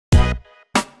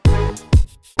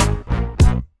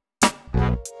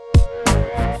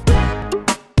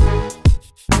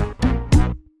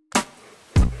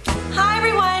Hi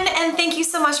everyone, and thank you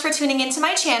so much for tuning into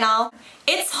my channel.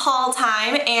 It's haul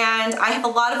time and I have a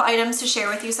lot of items to share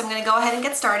with you, so I'm going to go ahead and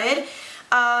get started.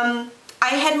 I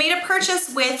had made a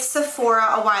purchase with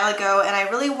Sephora a while ago and I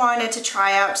really wanted to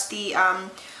try out the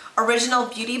original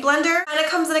beauty blender. And it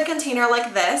comes in a container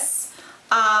like this,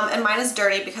 and mine is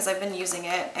dirty because I've been using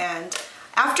it, and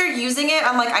after using it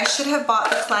I'm like, I should have bought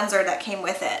the cleanser that came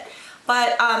with it.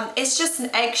 But it's just an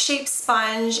egg-shaped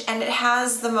sponge and it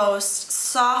has the most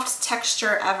soft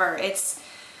texture ever. It's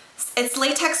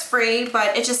latex free,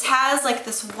 but it just has like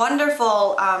this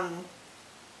wonderful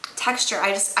texture.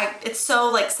 It's so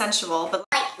like sensual, but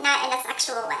like not in a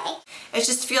sexual way. It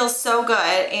just feels so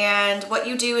good. And what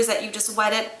you do is that you just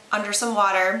wet it under some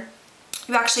water.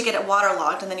 You actually get it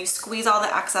waterlogged and then you squeeze all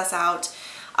the excess out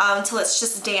until it's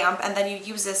just damp, and then you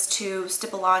use this to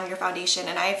stipple on your foundation,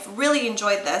 and I've really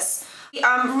enjoyed this. The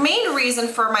main reason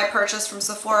for my purchase from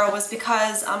Sephora was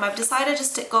because I've decided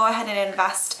just to go ahead and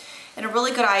invest in a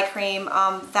really good eye cream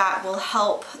that will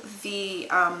help the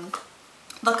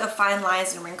look of fine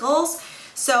lines and wrinkles.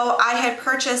 So I had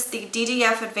purchased the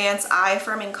DDF Advanced Eye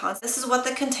Firming Concealer. This is what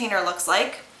the container looks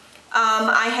like.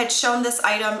 I had shown this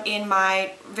item in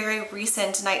my very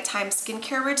recent nighttime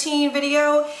skincare routine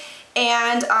video,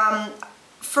 and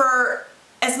for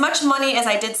as much money as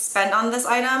I did spend on this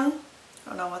item, I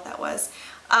don't know what that was.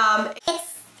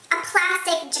 It's a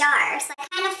plastic jar, so I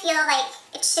kind of feel like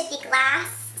it should be glass,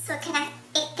 so it can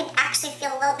actually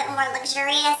feel a little bit more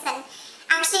luxurious and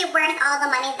actually worth all the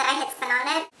money that I had spent on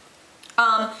it.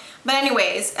 But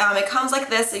anyways, it comes like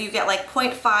this, so you get like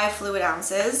 0.5 fluid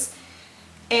ounces,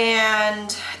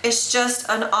 and it's just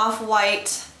an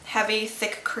off-white, heavy,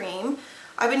 thick cream.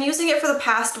 I've been using it for the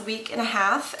past week and a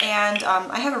half, and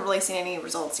I haven't really seen any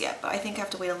results yet, but I think I have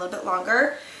to wait a little bit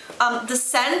longer. The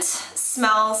scent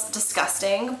smells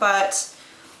disgusting, but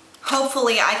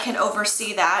hopefully I can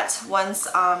oversee that once,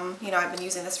 you know, I've been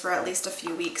using this for at least a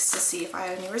few weeks to see if I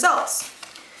have any results.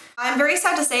 I'm very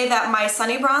sad to say that my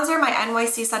Sunny Bronzer, my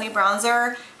NYC Sunny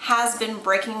Bronzer, has been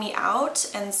breaking me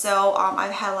out, and so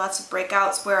I've had lots of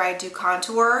breakouts where I do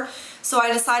contour. So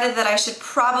I decided that I should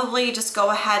probably just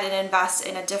go ahead and invest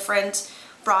in a different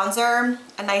bronzer,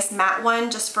 a nice matte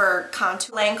one just for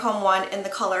contour. Lancome one in the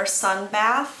color Sun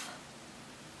Bath.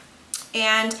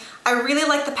 And I really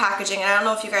like the packaging, and I don't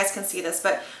know if you guys can see this,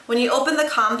 but when you open the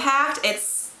compact,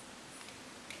 it's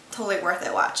totally worth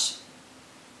it. Watch.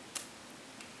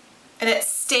 And it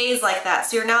stays like that,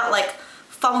 so you're not like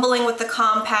fumbling with the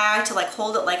compact to like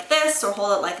hold it like this or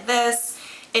hold it like this.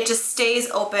 It just stays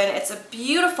open. It's a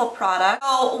beautiful product.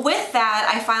 So with that,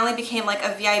 I finally became like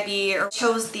a VIB, or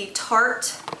chose the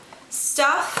Tarte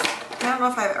stuff. I don't know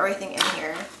if I have everything in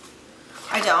here.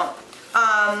 I don't.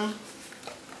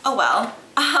 Oh well.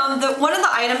 One of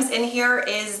the items in here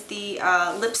is the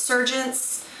Lip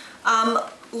Surgence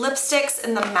lipsticks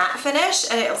in the matte finish,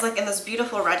 and it was like in this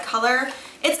beautiful red color.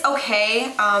 It's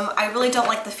okay. I really don't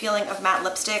like the feeling of matte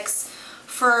lipsticks.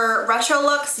 For retro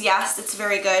looks, yes, it's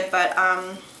very good, but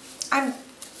I'm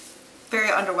very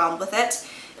underwhelmed with it.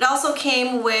 It also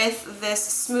came with this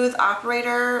Smooth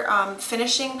Operator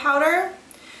finishing powder,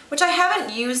 which I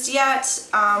haven't used yet,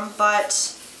 but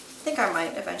I think I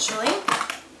might eventually.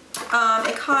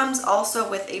 It comes also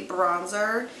with a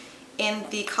bronzer in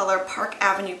the color Park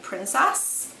Avenue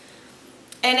Princess,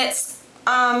 and it's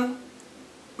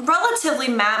relatively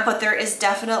matte, but there is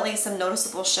definitely some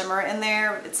noticeable shimmer in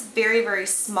there. It's very, very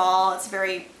small. It's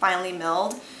very finely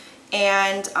milled,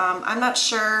 and I'm not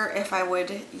sure if I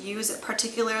would use it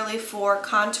particularly for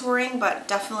contouring, but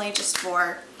definitely just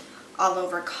for all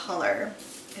over color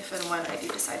if and when I do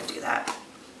decide to do that.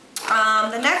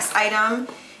 The next item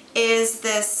is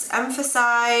this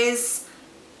Emphasize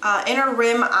Inner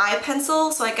Rim Eye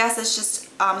Pencil. So I guess it's just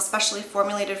specially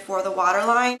formulated for the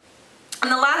waterline. And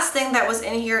the last thing that was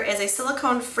in here is a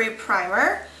silicone-free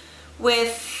primer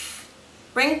with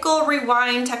wrinkle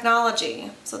rewind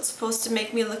technology. So it's supposed to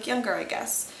make me look younger, I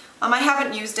guess. I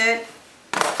haven't used it.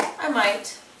 I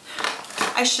might.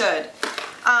 I should.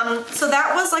 So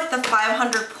that was like the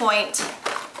 500-point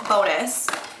bonus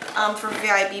for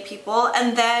VIB people.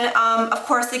 And then, of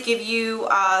course, they give you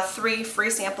 3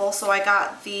 free samples. So I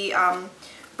got the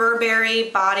Burberry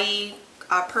Body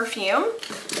perfume,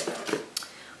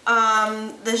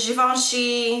 the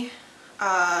Givenchy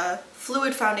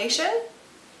Fluid Foundation,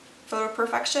 Photo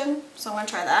Perfection, so I'm going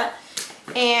to try that,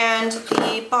 and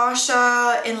the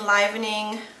Boscia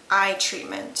Enlivening Eye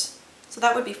Treatment. So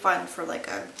that would be fun for like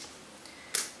a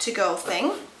to-go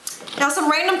thing. Now some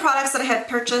random products that I had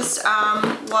purchased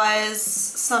was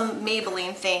some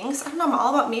Maybelline things. I don't know, I'm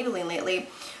all about Maybelline lately.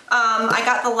 I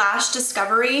got the Lash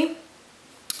Discovery,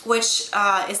 which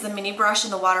is the mini brush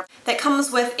in the water that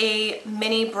comes with a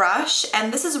mini brush,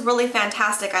 and this is really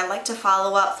fantastic. I like to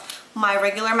follow up my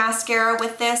regular mascara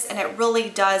with this, and it really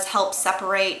does help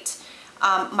separate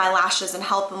my lashes and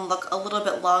help them look a little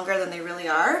bit longer than they really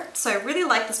are. So I really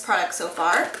like this product so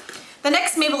far. The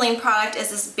next Maybelline product is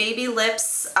this Baby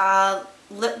Lips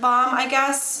lip balm, I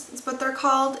guess is what they're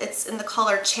called. It's in the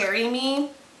color Cherry Me.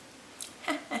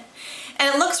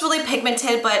 And it looks really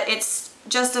pigmented, but it's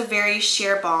just a very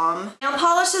sheer balm. Nail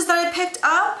polishes that I picked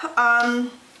up, I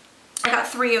got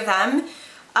 3 of them.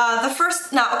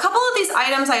 Now a couple of these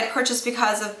items I had purchased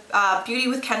because of Beauty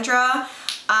with Kendra.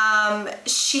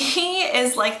 She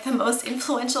is like the most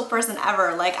influential person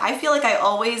ever. Like, I feel like I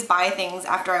always buy things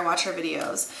after I watch her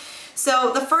videos.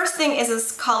 So the first thing is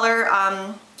this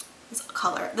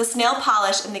this nail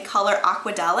polish in the color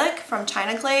Aquadelic from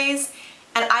China Glaze.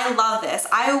 And I love this.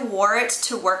 I wore it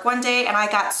to work one day and I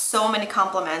got so many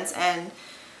compliments, and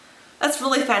that's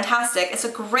really fantastic. It's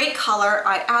a great color.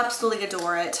 I absolutely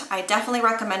adore it. I definitely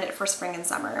recommend it for spring and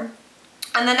summer.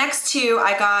 And the next 2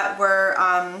 I got were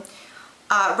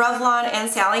Revlon and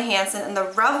Sally Hansen, and the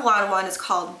Revlon one is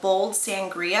called Bold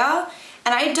Sangria.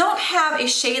 And I don't have a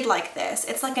shade like this.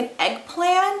 It's like an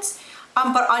eggplant,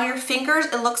 but on your fingers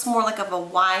it looks more like of a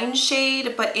wine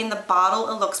shade, but in the bottle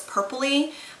it looks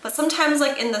purpley. But sometimes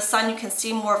like in the sun you can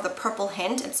see more of the purple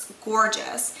hint. It's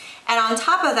gorgeous. And on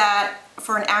top of that,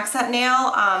 for an accent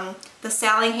nail, the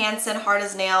Sally Hansen Hard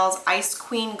as Nails Ice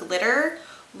Queen Glitter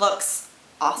looks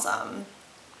awesome.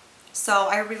 So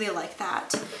I really like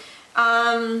that.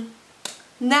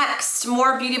 Next,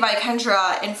 more Beauty by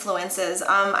Kendra influences.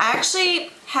 I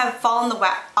actually have fallen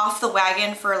off the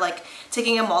wagon for like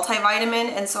taking a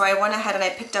multivitamin, and so I went ahead and I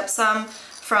picked up some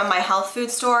from my health food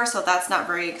store, so that's not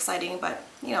very exciting, but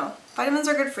you know, vitamins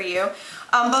are good for you.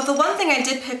 But the one thing I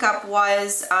did pick up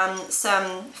was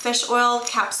some fish oil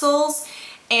capsules,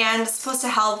 and it's supposed to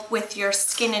help with your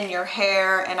skin and your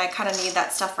hair, and I kind of need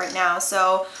that stuff right now.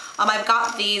 So I've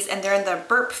got these, and they're in the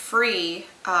burp-free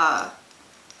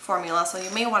formula, so you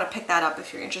may want to pick that up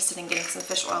if you're interested in getting some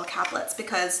fish oil caplets,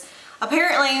 because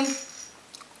apparently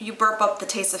you burp up the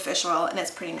taste of fish oil and it's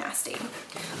pretty nasty.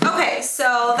 Okay,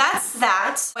 so that's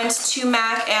that. Went to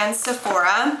MAC and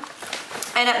Sephora,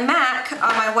 and at MAC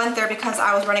I went there because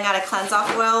I was running out of cleanse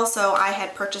off oil, so I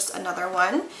had purchased another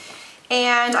one.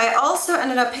 And I also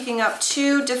ended up picking up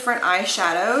 2 different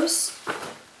eyeshadows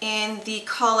in the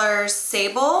colors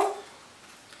Sable,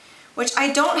 which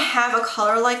I don't have a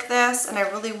color like this, and I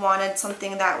really wanted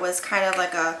something that was kind of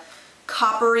like a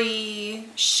coppery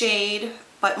shade,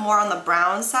 but more on the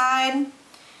brown side.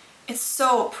 It's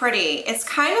so pretty. It's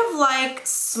kind of like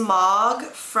Smog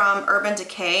from Urban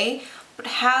Decay, but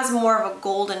has more of a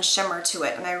golden shimmer to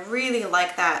it, and I really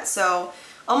like that. So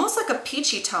almost like a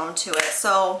peachy tone to it.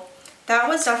 So that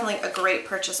was definitely a great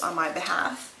purchase on my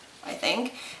behalf, I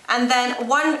think. And then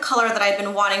one color that I've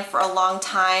been wanting for a long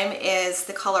time is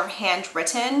the color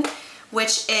Handwritten,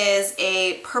 which is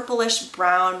a purplish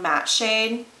brown matte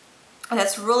shade. And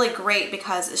it's really great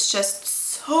because it's just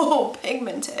so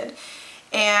pigmented.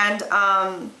 And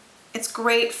it's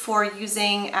great for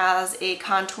using as a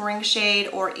contouring shade,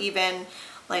 or even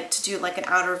like to do like an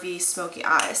outer V smoky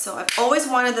eye. So I've always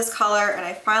wanted this color, and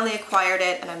I finally acquired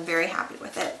it, and I'm very happy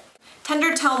with it.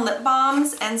 Tender Tone lip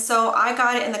balms, and so I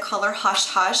got it in the color Hush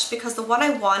Hush, because the one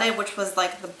I wanted, which was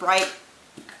like the bright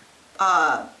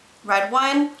red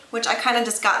one, which I kind of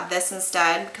just got this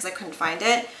instead because I couldn't find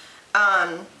it.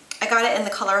 I got it in the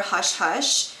color Hush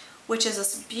Hush, which is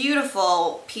this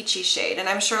beautiful peachy shade, and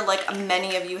I'm sure like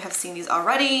many of you have seen these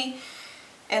already.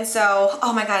 And so,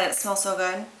 oh my god, it smells so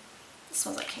good. It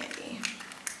smells like candy.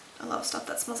 I love stuff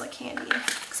that smells like candy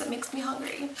because it makes me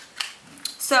hungry.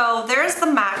 So there's the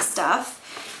MAC stuff.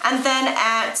 And then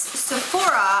at Sephora,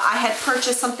 I had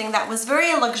purchased something that was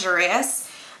very luxurious.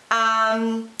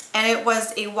 And it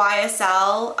was a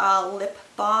YSL lip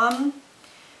balm.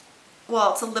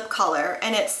 Well, it's a lip color,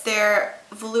 and it's their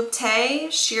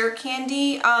Volupté Sheer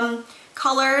Candy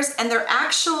colors, and they're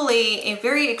actually a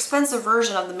very expensive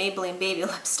version of the Maybelline Baby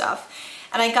Lip stuff.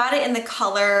 And I got it in the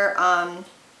color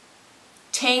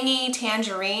Tangy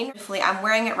Tangerine. I'm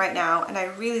wearing it right now, and I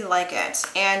really like it.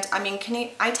 And I mean,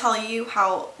 I tell you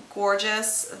how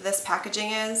gorgeous this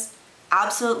packaging is?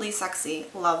 Absolutely sexy.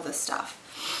 Love this stuff.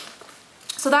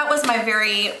 So that was my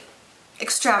very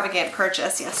extravagant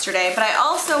purchase yesterday, but I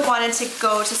also wanted to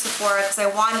go to Sephora because I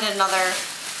wanted another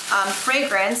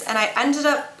fragrance, and I ended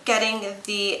up getting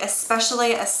the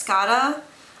Especially Escada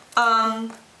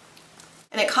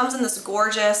And it comes in this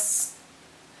gorgeous,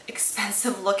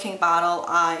 expensive looking bottle.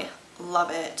 I love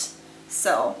it.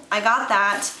 So I got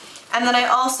that. And then I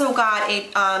also got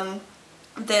a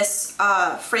this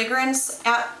fragrance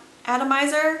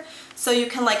atomizer. So you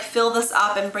can like fill this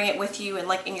up and bring it with you and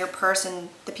like in your purse, and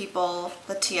the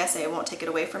TSA won't take it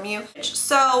away from you.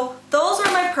 So those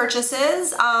are my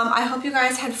purchases. I hope you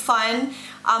guys had fun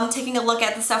taking a look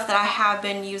at the stuff that I have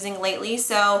been using lately.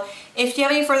 So if you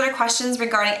have any further questions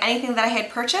regarding anything that I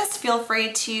had purchased, feel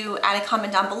free to add a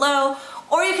comment down below,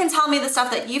 or you can tell me the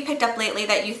stuff that you picked up lately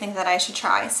that you think that I should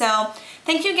try. So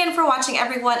thank you again for watching,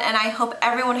 everyone, and I hope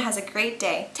everyone has a great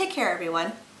day. Take care,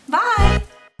 everyone. Bye!